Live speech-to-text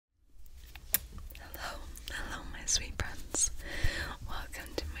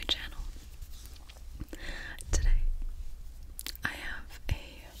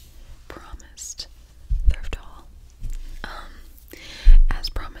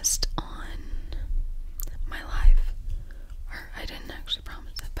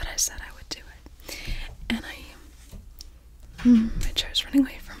My chair's running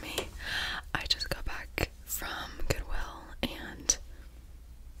away from me. I just got back from Goodwill, and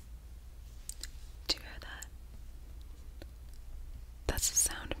do you hear that? That's the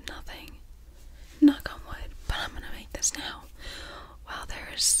sound of nothing. Knock on wood, but I'm gonna make this now while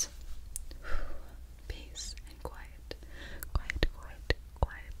there's peace and quiet.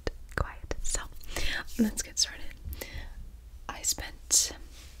 Quiet. So, let's get started. I spent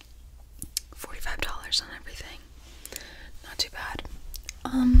 $45 on everything. Not too bad.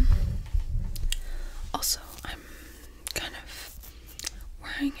 Also, I'm kind of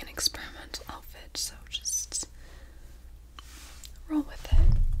wearing an experimental outfit, so just roll with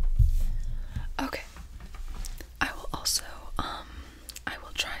it. Okay. I will also, I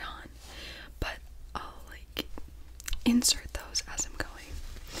will try on, but I'll, insert those as I'm going.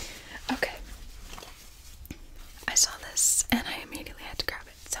 Okay. I saw this, and I immediately had to grab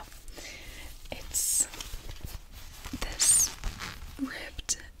it, so it's this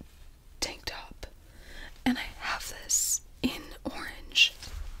ribbed tank top, and I have this in orange,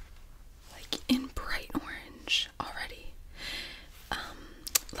 in bright orange already.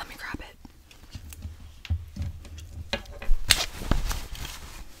 Let me grab it.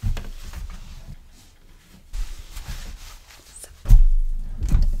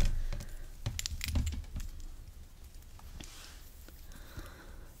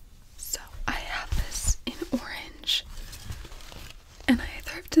 So I have this in orange, and I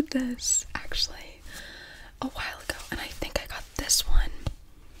thrifted this actually a while ago, and I think I got this one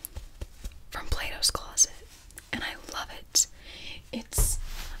from Plato's Closet, and I love it. It's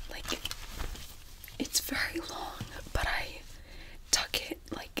it's very long, but I tuck it,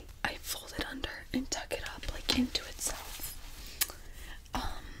 I fold it under and tuck it up into itself.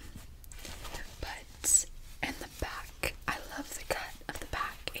 But and the back, I love the cut of the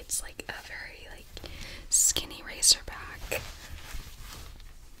back. It's a very skinny racer back.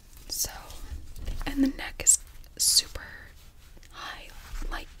 So, and the neck is super high,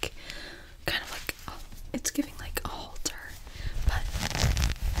 kind of it's giving a halter, but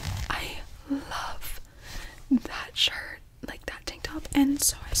I love that shirt, that tank top, and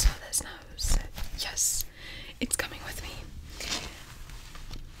so I saw this and I said, yes, it's coming with me.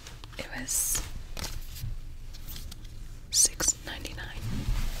 It was $6.99.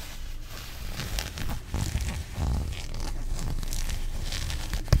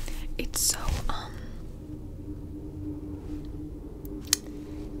 It's so,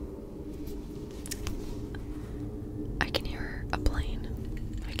 I can hear a plane.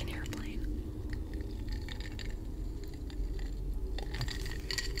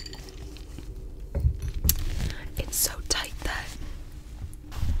 It's so tight that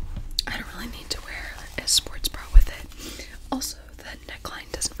I don't really need to wear a sports bra with it. Also, the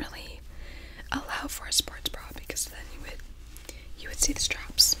neckline doesn't really allow for a sports bra because then you would see the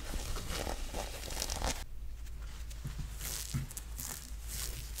straps.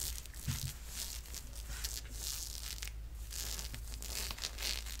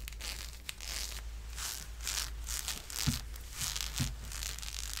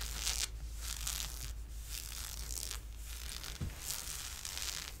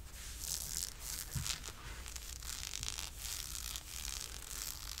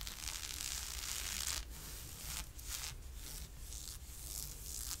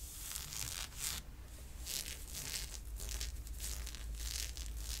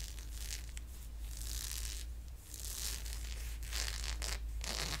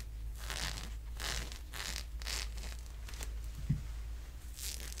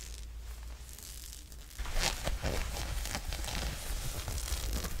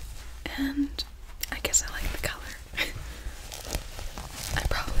 And I guess I like the color. I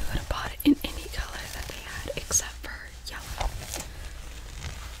probably would have bought it in any color that they had except for yellow.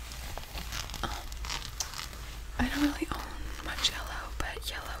 I don't really own much yellow, but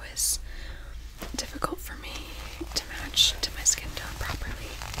yellow is difficult for me to match to my skin tone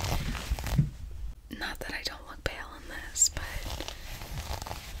properly. Not that I don't look pale in this, but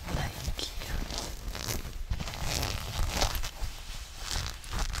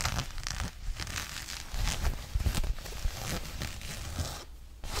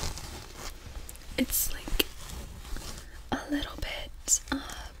it's a little bit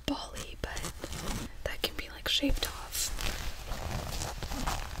bally, but that can be shaved off.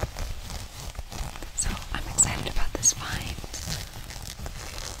 So I'm excited about this find.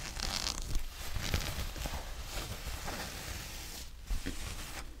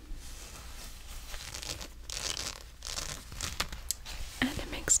 And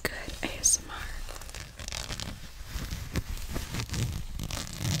it makes good ASMR.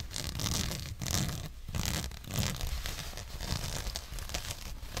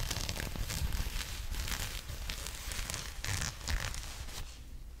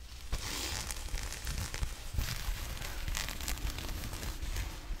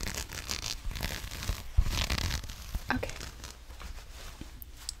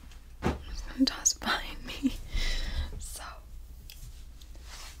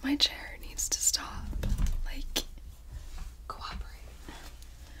 My chair needs to stop. Like, cooperate.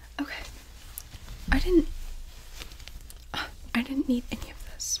 Okay. I didn't need any of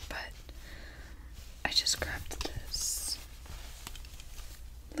this, but I just grabbed this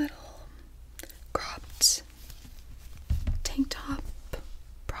little cropped tank top,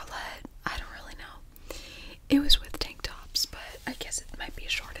 bralette. I don't really know. It was with tank tops, but I guess it might be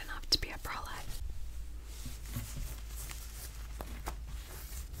short enough to be a bralette.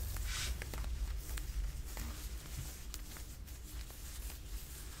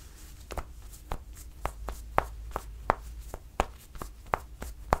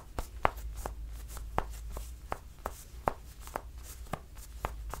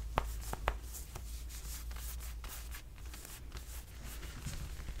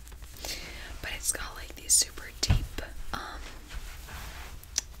 But it's got like these super deep, I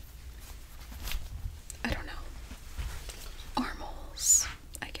don't know, armholes,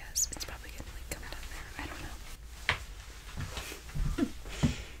 I guess. It's probably gonna like come down there, I don't know.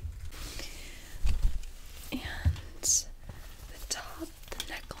 And the top, the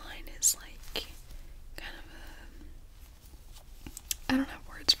neckline is like kind of I don't have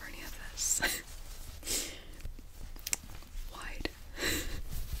words for any of this. Wide.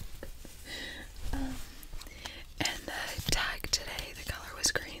 And the tag today, the color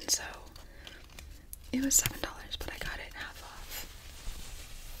was green, so it was $7, but I got it half off.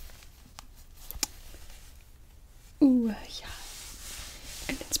 Ooh, yeah.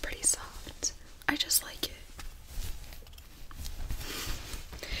 And it's pretty soft. I just like it.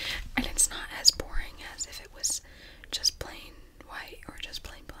 And it's not as boring as if it was just plain white or just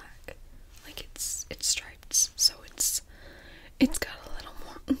plain black. Like it's striped, so it's got a little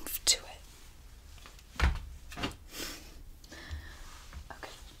more oomph to it.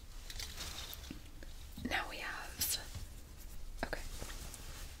 Okay. Now we have, okay.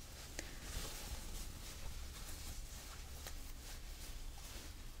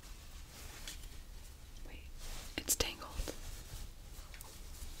 Wait, it's tangled.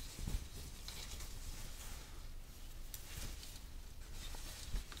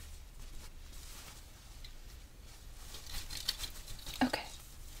 Okay.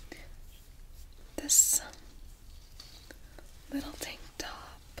 This little tank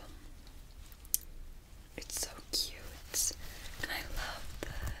top, it's so cute, and I love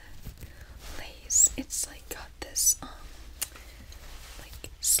the lace. It's like got this like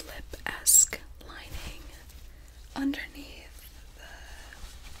slip-esque lining underneath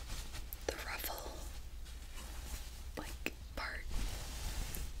the ruffle like part.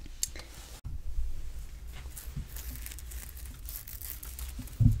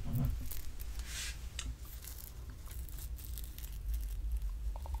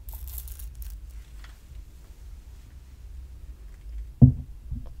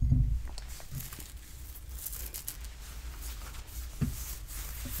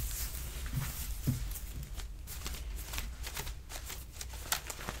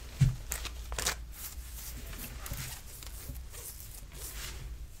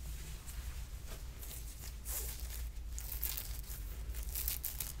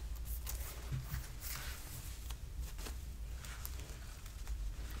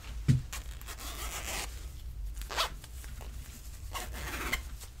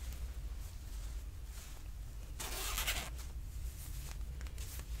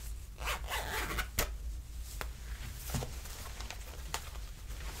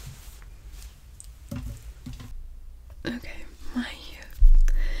 Okay,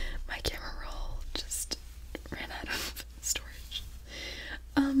 my camera roll just ran out of storage.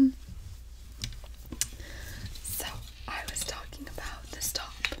 So I was talking about this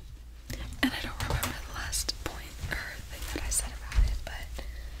top, and I don't remember the last point or thing that I said about it, but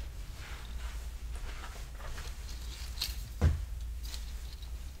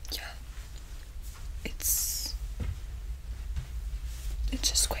yeah, it's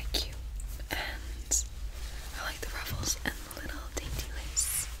just quite cute, and I like the ruffles and the little dainty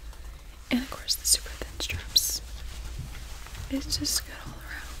lace, and of course the super thin straps. It's just good all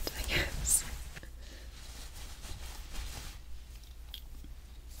around, I guess.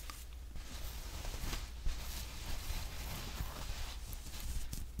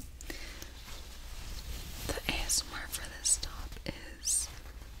 The ASMR for this top is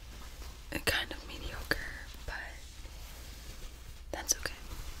kind of mediocre, but that's okay.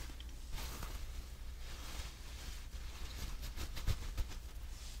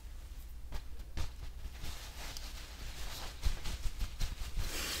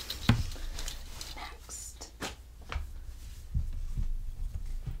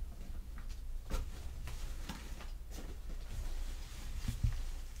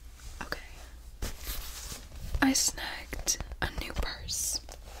 I snagged a new purse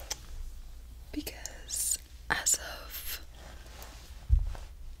because as of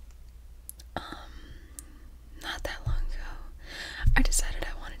not that long ago, I decided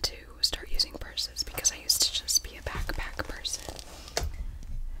I wanted to start using purses because I used to just be a backpack person.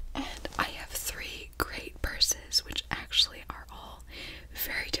 And I have 3 great purses, which actually are all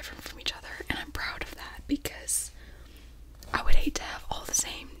very different from each other, and I'm proud of that because I would hate to have all the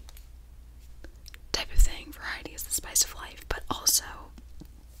same type of thing. Variety is the spice of life, but also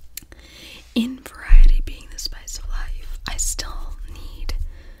in variety being the spice of life, I still need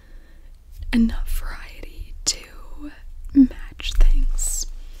enough variety to match things.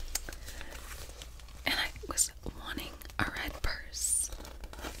 And I was wanting a red purse,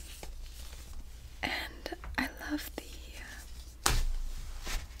 and I love the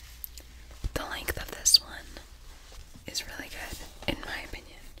length of this one is really good in my opinion.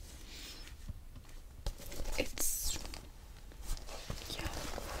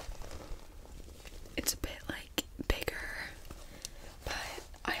 It's a bit like bigger, but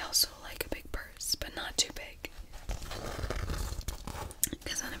I also like a big purse, but not too big,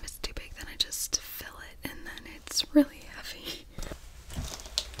 because then if it's too big then I just fill it and then it's really heavy.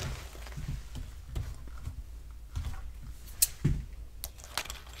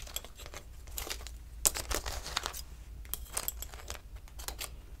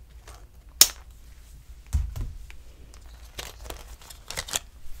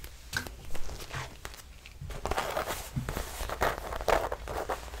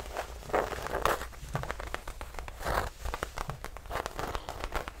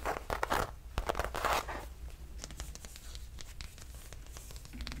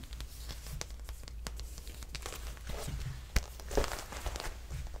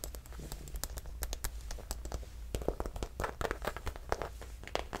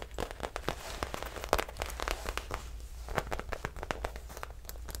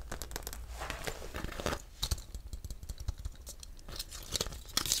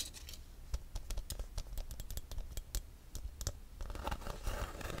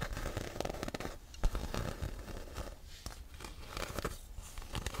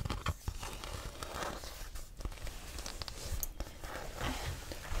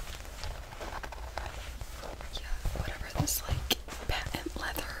 This like patent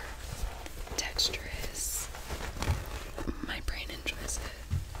leather texture is, my brain enjoys it.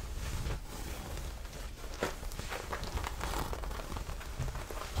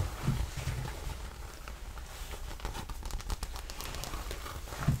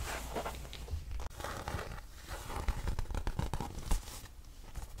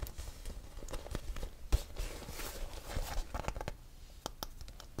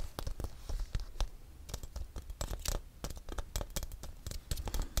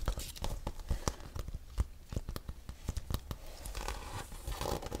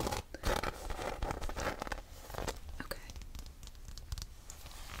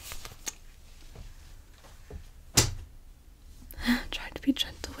 Tried to be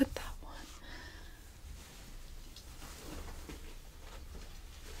gentle with that one.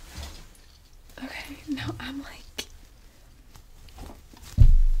 Okay, now I'm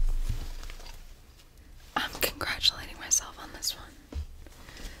congratulating myself on this one.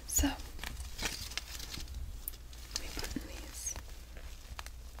 So, let me button these.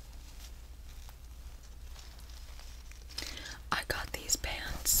 I got these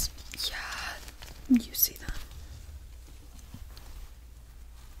pants. Yeah, you see them.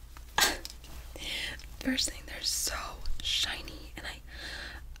 First thing, they're so shiny and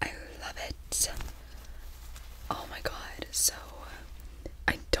I love it. Oh my god. So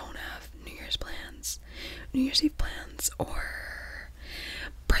I don't have New Year's plans, New Year's Eve plans, or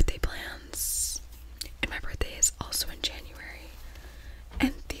birthday plans, and my birthday is also in January,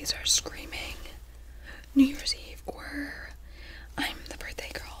 and these are screaming New Year's Eve or I'm the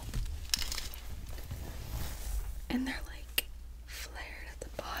birthday girl. And they're like flared at the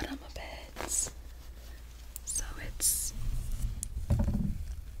bottom a bit. So it's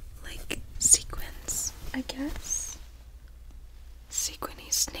like sequins, I guess.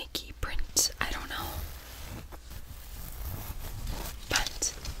 Sequiny, snaky print, I don't know.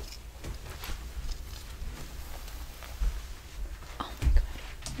 But oh my god,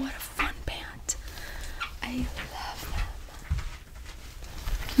 what a fun pant. I love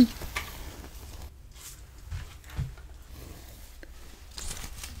them.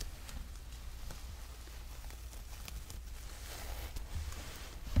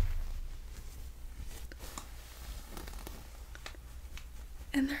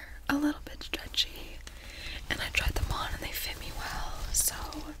 And they're a little bit stretchy, and I tried them on and they fit me well, so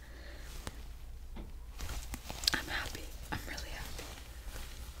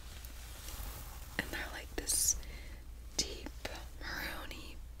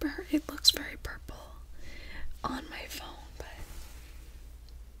looks very purple on my phone, but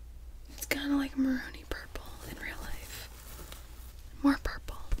it's kind of like maroony purple in real life. More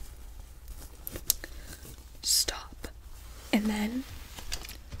purple. Stop. And then,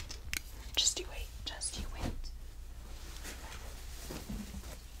 just you wait.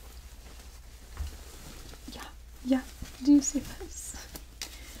 Yeah, do you see this?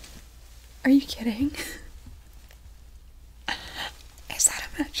 Are you kidding? Is that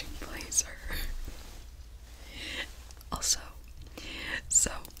a matching blazer? Also,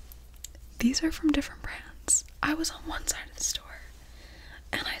 so these are from different brands. I was on one side of the store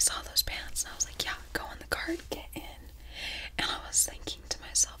and I saw those pants and I was like, yeah, go in the cart, get in. And I was thinking to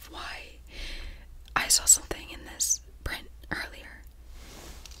myself, why? I saw something in this print earlier.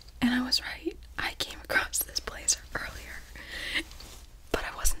 And I was right. I came across this blazer earlier, but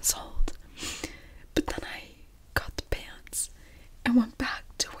I wasn't sold. But then I got the pants and went back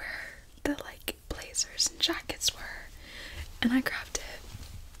to where the like blazers and jackets were, and I grabbed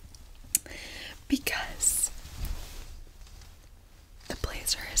it because the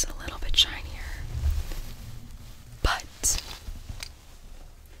blazer is a little bit shinier, but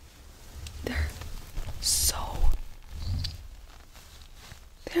they're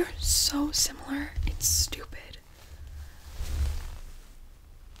so similar, it's stupid.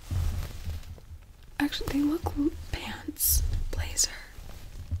 Actually, they look pants, blazer.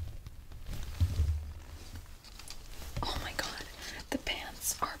 Oh my god, the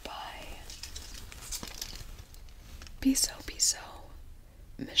pants are by Biso,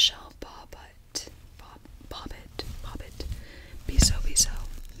 Michelle Bobbitt, Biso,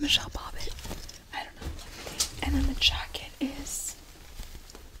 Michelle Bobbitt, I don't know. And then the jacket is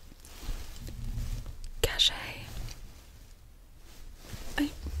Cachet.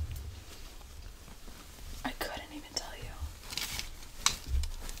 I couldn't even tell you.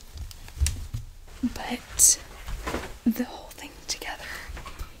 But the whole thing together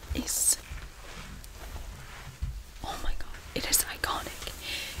is, oh my god, it is iconic.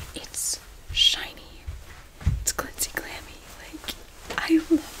 It's shiny, it's glitzy glammy, like, I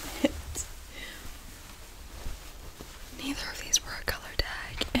love it. Neither of these were a color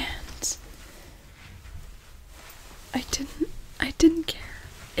tag, and I didn't care.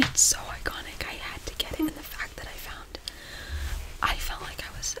 It's so iconic, I had to get it, and the fact that I felt like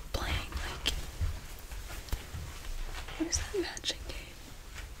I was playing, like, what is that matching game?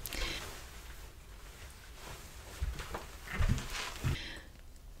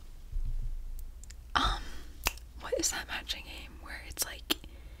 What is that matching game where it's like,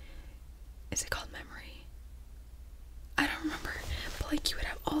 is it called Memory? I don't remember, but like you would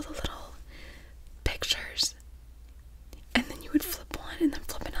have all the little pictures, and then you would flip one and then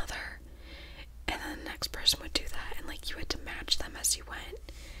flip another, and then the next person would do that, and like you had to match them as you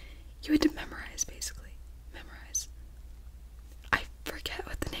went. You had to memorize, basically. Memorize. I forget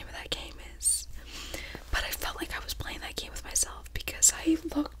what the name of that game is, but I felt like I was playing that game with myself because I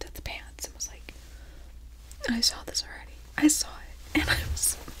looked at the pants and was like, I saw this already. I saw it, and I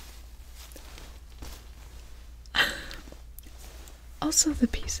was... Also, the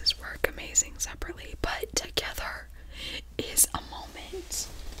pieces work amazing separately, but together is a moment.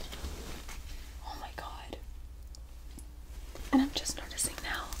 Oh my god. And I'm just noticing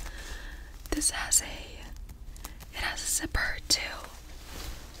now, this has a zipper too.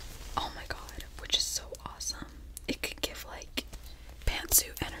 Oh my god, which is so awesome. It could give like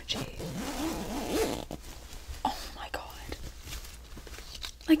pantsuit energy. Oh my god.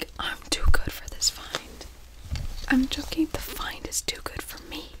 Like, I'm too good for this find. I'm joking, the find is too good for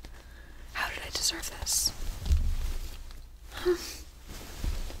me. How did I deserve this?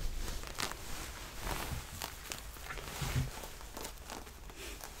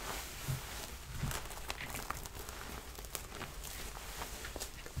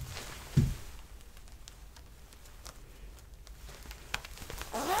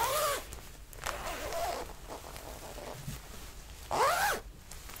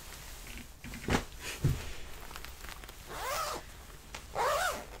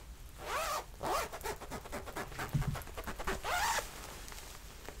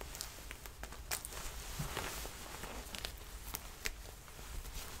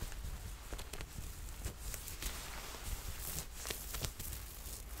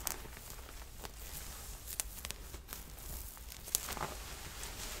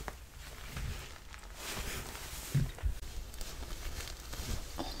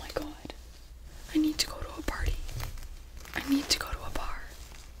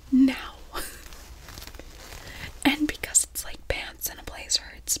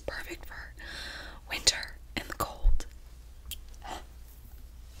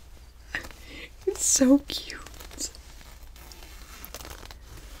 so cute.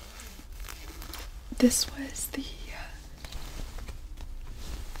 This was the,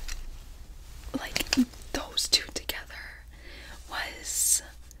 like, those two together was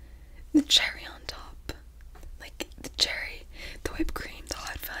the cherry on top. Like, the cherry, the whipped cream, the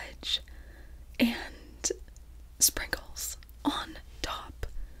hot fudge, and sprinkles on top.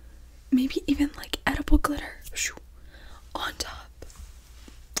 Maybe even, like, edible glitter on top.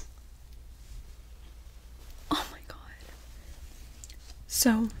 Oh my god.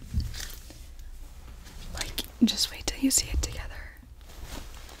 So, like, just wait till you see it together.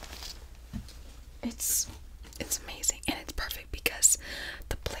 It's amazing, and it's perfect because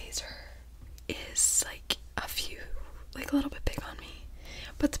the blazer is like a little bit big on me,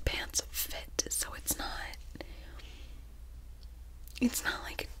 but the pants fit, so it's not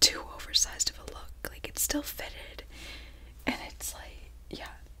like too oversized of a look. Like, it's still fitted, and it's like, yeah.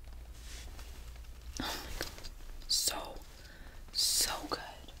 Oh my god, so good.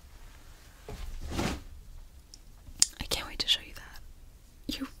 I can't wait to show you that.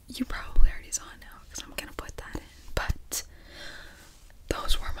 You probably already saw it now because I'm gonna put that in, but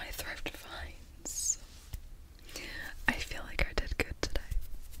those were my thrift finds. I feel like I did good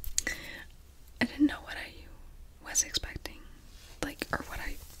today. I didn't know what I was expecting, like, or what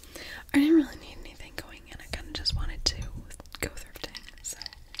I didn't really need anything going in. I kind of just wanted to go thrifting, so.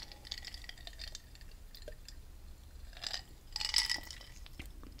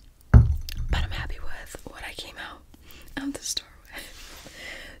 But I'm happy with what I came out of the store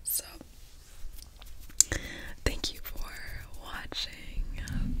with. So, thank you for watching.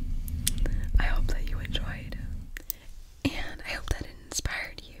 I hope that you enjoyed, and I hope that it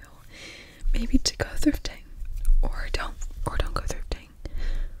inspired you maybe to go thrifting, or don't go thrifting.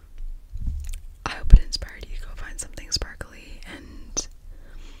 I hope it inspired you to go find something sparkly. And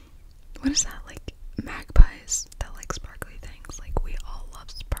what is that, like magpies that like sparkly things? Like, we all love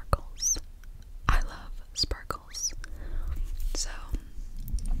sparkles. I love sparkles. So,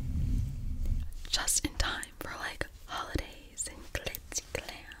 just in time for like holidays and glitzy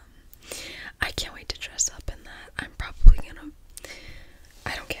glam. I can't wait to dress up in that. I'm probably gonna,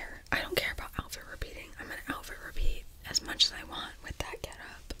 I don't care about outfit repeating. I'm gonna outfit repeat as much as I want with that get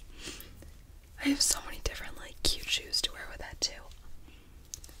up. I have so many different like cute shoes to wear with that too.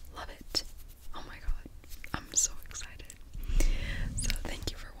 Love it. Oh my god, I'm so excited. So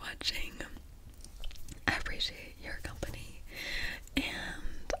thank you for watching. I appreciate your company,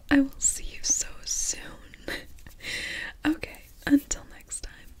 and I will